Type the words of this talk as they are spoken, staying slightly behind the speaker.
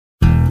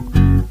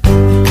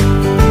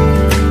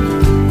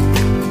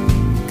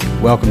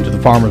Welcome to the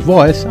Farmer's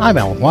Voice. I'm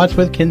Alan Watts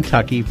with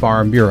Kentucky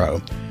Farm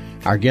Bureau.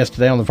 Our guest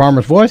today on the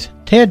Farmer's Voice,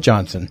 Ted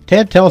Johnson.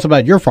 Ted, tell us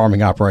about your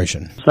farming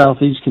operation.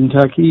 Southeast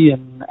Kentucky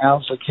and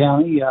Owsley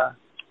County.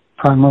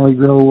 Primarily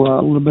grow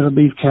a little bit of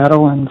beef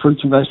cattle and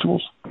fruits and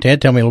vegetables.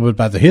 Ted, tell me a little bit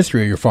about the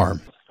history of your farm.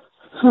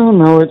 Oh,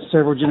 no, it's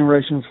several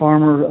generation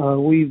farmer.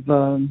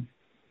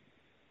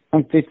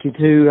 I'm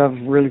 52.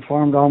 I've really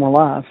farmed all my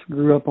life.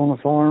 Grew up on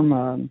a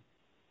farm.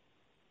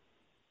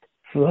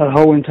 For that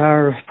whole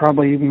entire,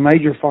 probably even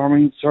major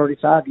farming,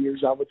 35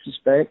 years, I would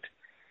suspect.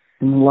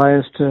 In the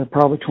last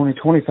probably 20,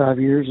 25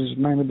 years has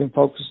mainly been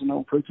focusing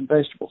on fruits and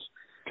vegetables,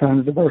 trying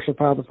to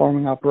diversify the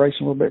farming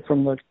operation a little bit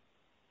from the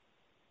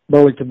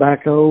bully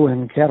tobacco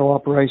and cattle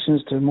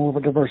operations to more of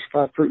a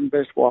diversified fruit and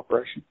vegetable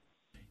operation.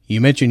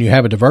 You mentioned you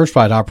have a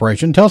diversified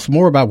operation. Tell us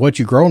more about what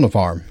you grow on the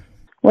farm.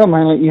 Well,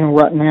 mainly,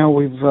 right now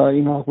we've,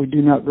 we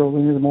do not grow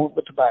any more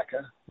but tobacco.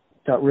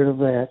 Got rid of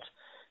that.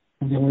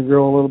 And then we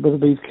grow a little bit of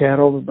beef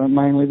cattle, but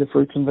mainly the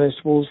fruits and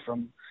vegetables,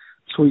 from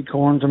sweet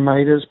corn,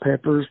 tomatoes,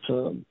 peppers,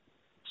 to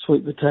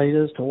sweet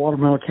potatoes, to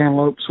watermelon,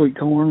 cantaloupe, sweet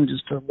corn,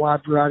 just a wide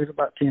variety of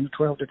about 10 to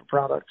 12 different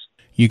products.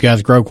 You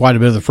guys grow quite a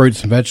bit of the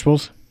fruits and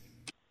vegetables?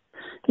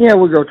 Yeah,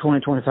 we grow 20,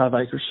 25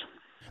 acres.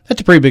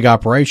 That's a pretty big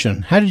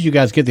operation. How did you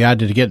guys get the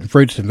idea to get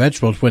fruits and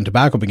vegetables when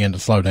tobacco began to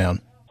slow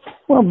down?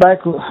 Well,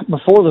 back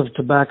before the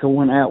tobacco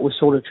went out, we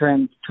sort of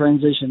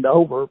transitioned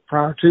over.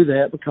 Prior to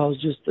that,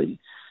 because just the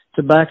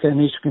tobacco in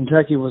Eastern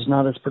Kentucky was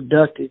not as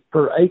productive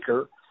per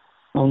acre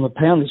on the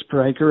poundage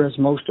per acre as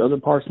most other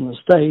parts in the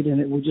state,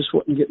 and we just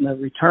wasn't getting the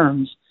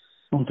returns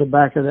on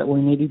tobacco that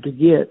we needed to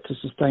get to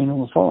sustain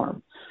on the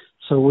farm.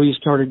 So we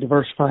started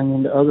diversifying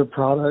into other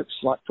products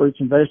like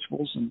fruits and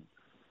vegetables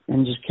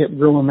and just kept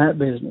growing that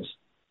business.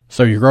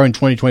 So you're growing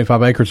 20,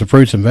 25 acres of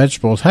fruits and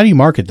vegetables. How do you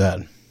market that?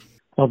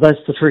 Well, that's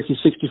the tricky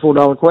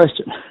 $64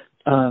 question.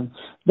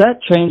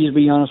 That changes, to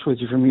be honest with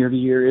you, from year to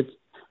year.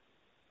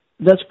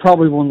 That's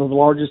probably one of the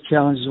largest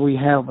challenges we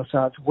have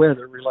besides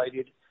weather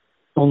related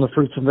on the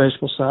fruits and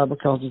vegetable side,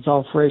 because it's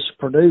all fresh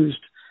produced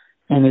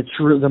and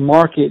the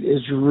market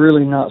is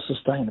really not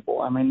sustainable.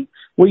 I mean,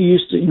 we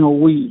used to,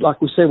 like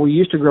we said, we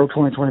used to grow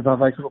 20,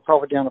 25 acres. We're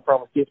probably down to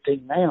probably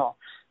 15 now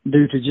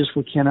due to just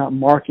we cannot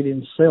market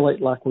and sell it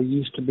like we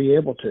used to be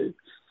able to.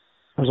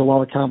 There's a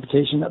lot of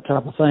competition, that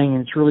type of thing,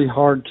 and it's really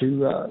hard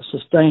to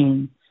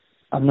sustain.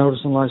 I've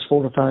noticed in the last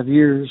 4 to 5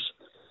 years,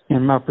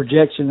 and my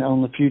projection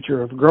on the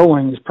future of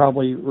growing is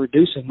probably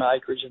reducing my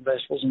acreage in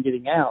vegetables and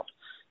getting out,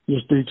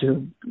 just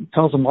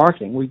because of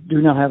marketing. We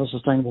do not have a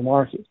sustainable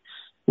market.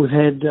 We've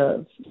had,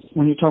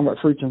 when you're talking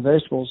about fruits and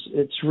vegetables,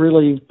 it's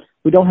really,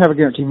 we don't have a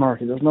guaranteed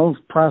market. There's no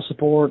price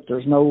support.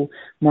 There's no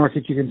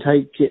market you can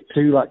get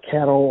to like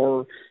cattle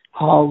or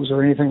hogs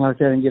or anything like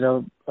that and get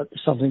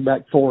something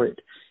back for it.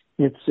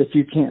 It's if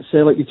you can't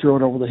sell it, you throw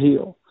it over the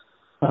hill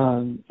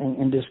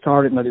and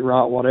discard it and let it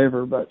rot,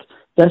 whatever. But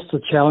that's the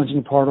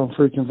challenging part on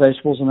fruits and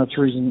vegetables, and that's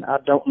the reason I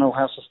don't know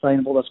how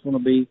sustainable that's going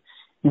to be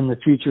in the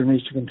future in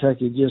Eastern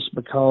Kentucky, just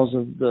because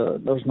of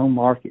there's no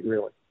market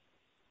really.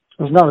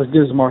 It's not as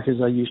good as the market as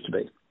they used to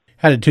be.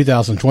 How did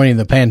 2020 and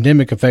the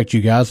pandemic affect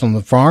you guys on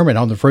the farm and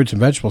on the fruits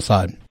and vegetable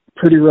side?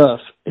 Pretty rough.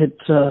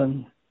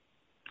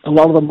 A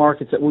lot of the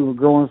markets that we were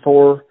growing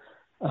for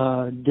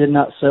did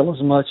not sell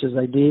as much as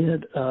they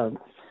did.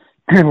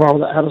 A lot of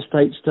the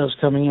out-of-state stuff's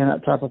coming in,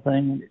 that type of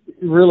thing.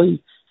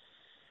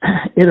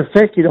 It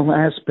affected on the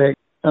aspect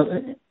of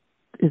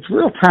it's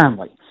real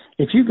timely.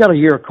 If you've got a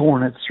year of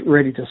corn that's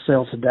ready to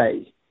sell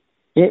today,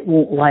 it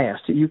won't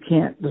last.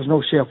 There's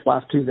no shelf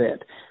life to that.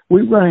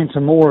 We run into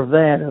more of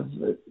that, of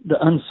the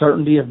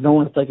uncertainty of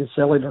knowing if they could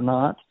sell it or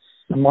not.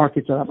 The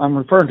markets, I'm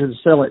referring to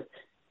sell it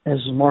as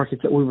the market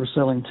that we were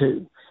selling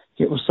to.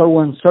 It was so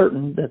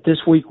uncertain that this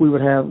week we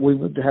would have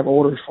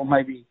orders for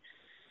maybe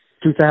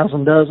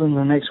 2,000 dozen.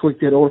 The next week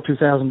they'd order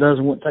 2,000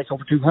 dozen, wouldn't take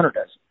over 200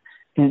 dozen.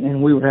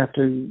 And we would have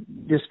to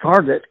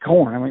discard that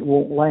corn. I mean, it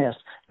won't last.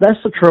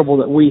 That's the trouble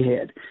that we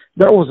had.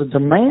 There was a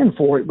demand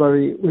for it, but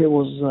it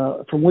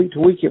was from week to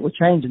week it would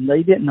change, and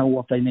they didn't know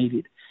what they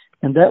needed.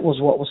 And that was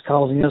what was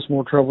causing us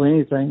more trouble than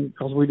anything,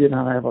 because we did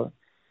not have on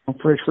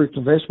fresh fruits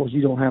and vegetables,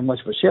 you don't have much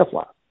of a shelf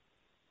life.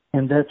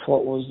 And that's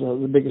what was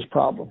the biggest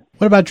problem.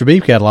 What about your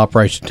beef cattle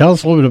operation? Tell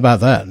us a little bit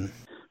about that.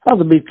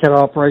 The beef cattle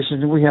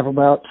operation, we have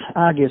about,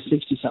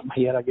 60-something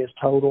head,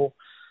 total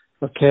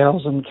of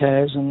cows and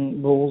calves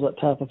and bulls,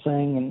 that type of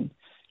thing. And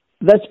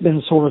that's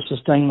been sort of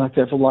sustained like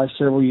that for the last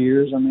several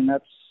years. I mean,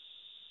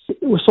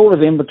 it was sort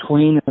of in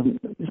between.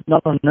 It's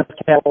not enough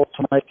cattle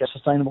to make a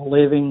sustainable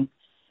living,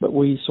 but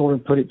we sort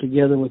of put it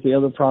together with the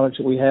other products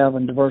that we have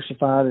and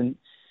diversified and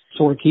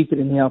sort of keep it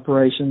in the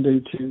operation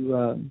due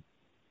to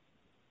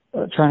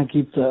trying to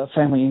keep the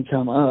family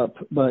income up.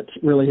 But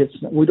really,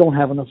 we don't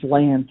have enough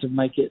land to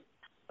make it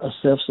a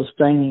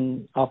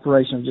self-sustaining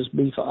operation of just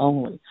beef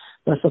only.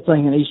 That's the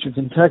thing in Eastern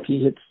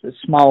Kentucky. It's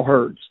small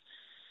herds,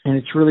 and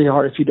it's really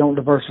hard if you don't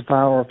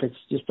diversify, or if it's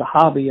just a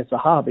hobby. It's a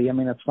hobby. I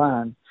mean, that's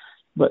fine.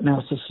 But now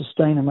to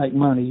sustain and make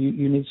money,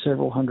 you need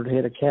several hundred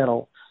head of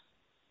cattle,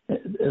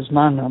 as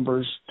my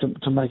numbers,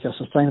 to make a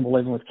sustainable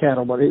living with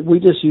cattle. But we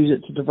just use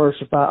it to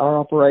diversify our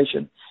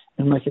operation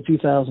and make a few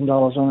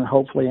 $1,000s on it,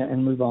 hopefully,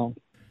 and move on.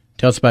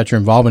 Tell us about your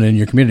involvement in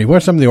your community. What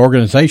are some of the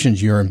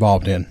organizations you're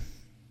involved in?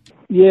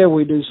 Yeah,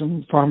 we do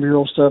some Farm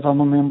Bureau stuff.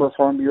 I'm a member of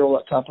Farm Bureau,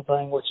 that type of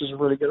thing, which is a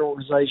really good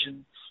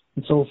organization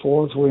and so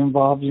forth. We're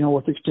involved,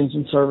 with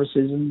Extension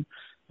Services and,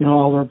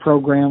 all their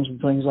programs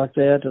and things like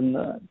that, and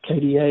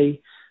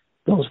KDA.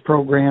 Those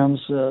programs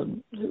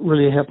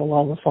really help a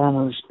lot of the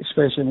farmers,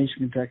 especially in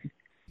Eastern Kentucky.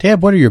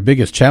 Ted, what are your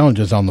biggest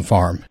challenges on the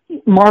farm?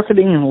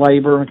 Marketing and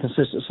labor and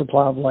consistent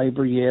supply of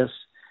labor, yes.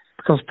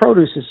 Because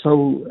produce is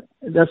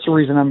that's the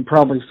reason I'm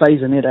probably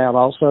phasing it out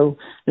also,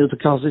 is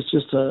because it's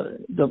just the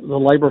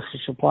labor for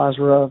supply is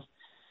rough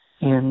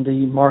and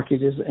the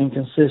market is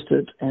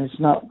inconsistent, and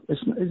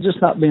it's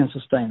just not being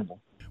sustainable.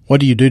 What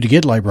do you do to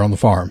get labor on the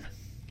farm?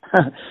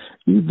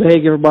 You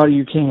beg everybody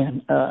you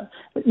can.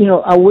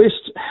 I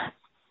wished,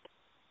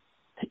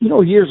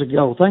 years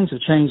ago, things have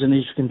changed in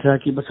Eastern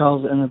Kentucky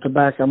because, and the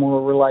tobacco, I'm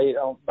going to relate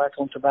back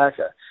on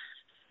tobacco.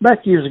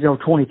 Back years ago,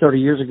 20, 30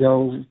 years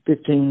ago,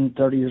 15,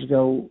 30 years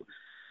ago,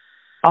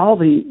 all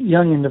the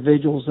young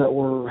individuals that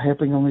were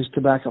helping on these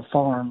tobacco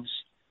farms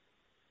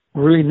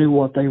really knew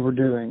what they were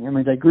doing. I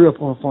mean, they grew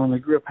up on a farm. They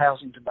grew up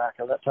housing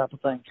tobacco, that type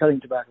of thing, cutting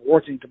tobacco,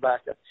 working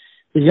tobacco.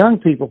 The young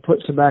people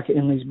put tobacco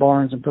in these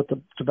barns and put the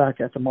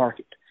tobacco at the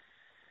market.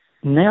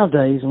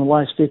 Nowadays, in the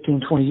last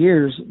 15, 20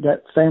 years,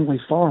 that family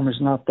farm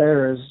is not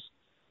there as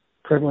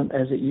prevalent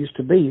as it used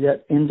to be.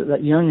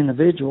 That young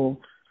individual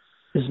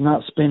is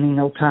not spending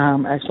no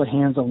time actually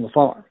hands on the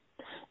farm.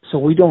 So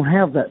we don't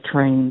have that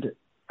trained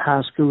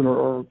high schooler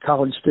or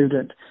college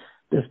student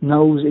that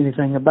knows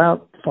anything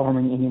about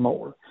farming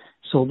anymore.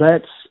 So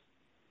that's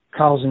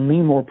causing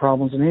me more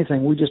problems than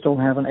anything. We just don't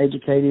have an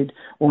educated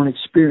or an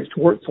experienced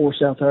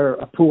workforce out there,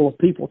 a pool of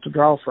people to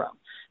draw from.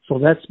 So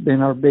that's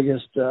been our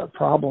biggest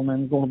problem,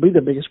 and going to be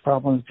the biggest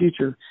problem in the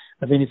future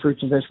of any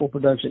fruits and vegetable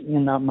production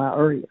in my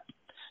area.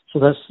 So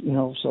that's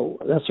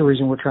the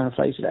reason we're trying to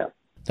phase it out.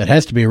 That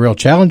has to be a real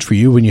challenge for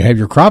you when you have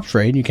your crops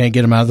ready and you can't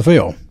get them out of the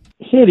field.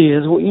 It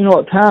is. Well,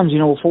 at times,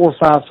 4 or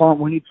 5 farms,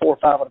 we need 4 or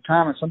 5 at a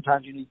time, and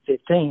sometimes you need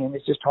 15, and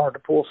it's just hard to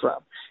pull from.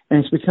 And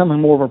it's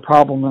becoming more of a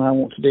problem than I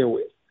want to deal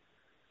with.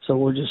 So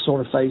we're just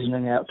sort of phasing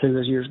it out, too,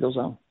 as years goes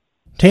on.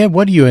 Ted,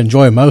 what do you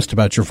enjoy most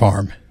about your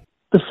farm?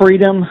 The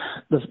freedom,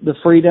 the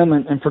freedom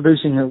and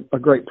producing a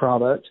great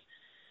product.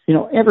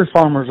 Every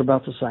farmer is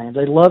about the same.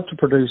 They love to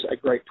produce a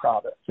great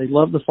product. They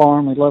love the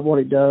farm. They love what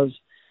it does.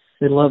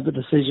 They love the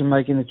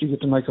decision-making that you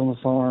get to make on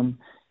the farm.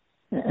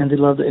 And they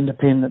love the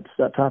independence,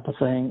 that type of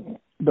thing.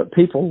 But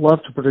people love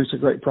to produce a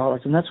great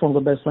product. And that's one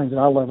of the best things that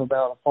I love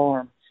about a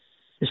farm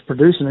is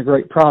producing a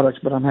great product.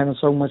 But I'm having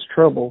so much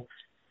trouble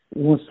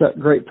once that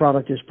great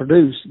product is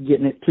produced,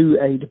 getting it to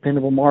a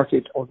dependable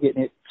market or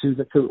getting it to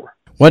the cooler.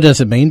 What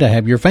does it mean to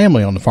have your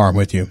family on the farm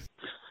with you?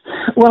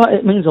 Well,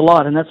 it means a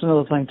lot, and that's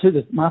another thing, too,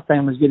 that my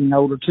family's getting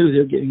older, too.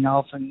 They're getting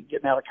off and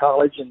getting out of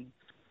college and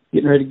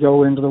getting ready to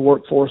go into the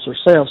workforce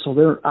themselves. So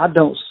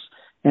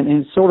and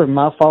it's sort of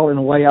my fault in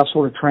a way. I've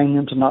sort of trained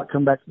them to not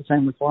come back to the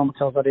family farm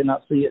because I did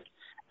not see it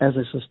as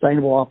a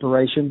sustainable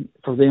operation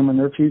for them and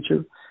their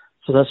future.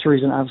 So that's the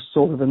reason I've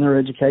sort of, in their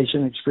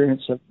education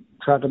experience, have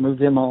tried to move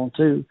them on,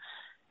 too.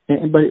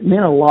 But it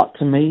meant a lot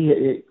to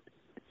me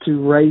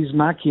to raise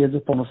my kids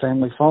up on a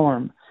family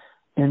farm.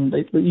 And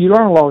you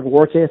learn a lot of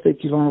work ethic.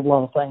 You learn a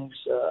lot of things,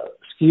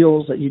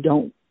 skills that you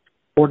don't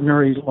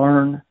ordinarily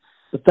learn.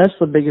 But that's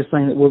the biggest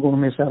thing that we're going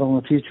to miss out on in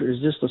the future is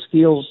just the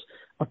skills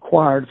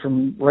acquired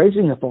from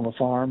raising up on a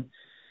farm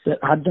that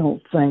I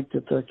don't think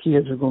that the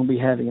kids are going to be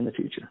having in the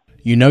future.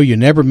 You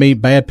never meet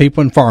bad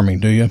people in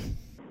farming, do you?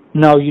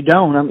 No, you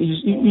don't. I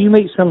mean, you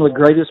meet some of the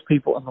greatest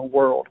people in the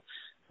world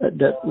that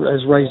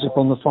is raised up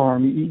on the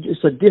farm.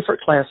 It's a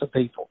different class of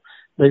people.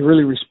 They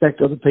really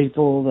respect other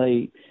people.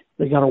 They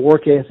got a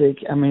work ethic.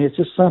 I mean, it's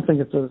just something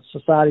that the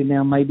society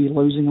now may be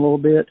losing a little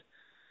bit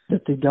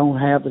that they don't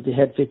have, that they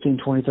had 15,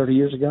 20, 30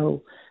 years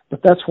ago.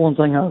 But that's one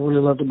thing I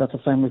really loved about the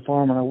family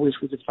farm, and I wish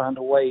we could find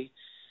a way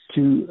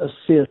to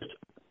assist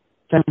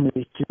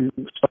families to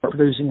start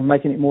producing and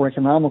making it more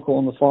economical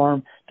on the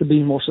farm to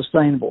be more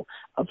sustainable.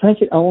 I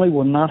think it only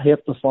will not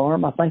help the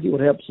farm. I think it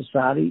would help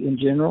society in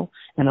general,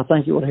 and I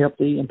think it would help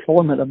the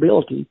employment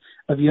ability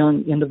of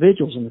young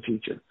individuals in the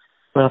future.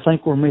 But I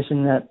think we're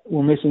missing out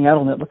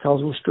on that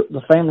because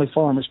the family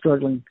farm is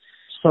struggling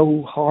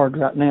so hard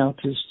right now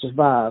to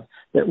survive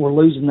that we're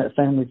losing that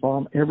family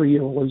farm. Every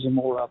year we're losing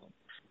more of them.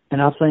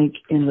 And I think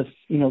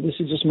this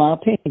is just my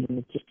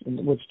opinion,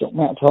 which don't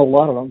amount to a whole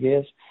lot, I don't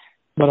guess.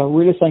 But I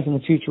really think in the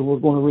future we're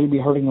going to really be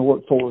hurting the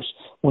workforce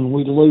when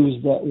we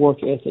lose that work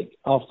ethic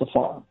off the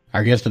farm.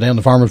 Our guest today on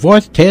the Farmer's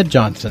Voice, Ted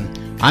Johnson.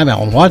 I'm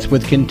Alan Watts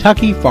with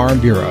Kentucky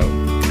Farm Bureau.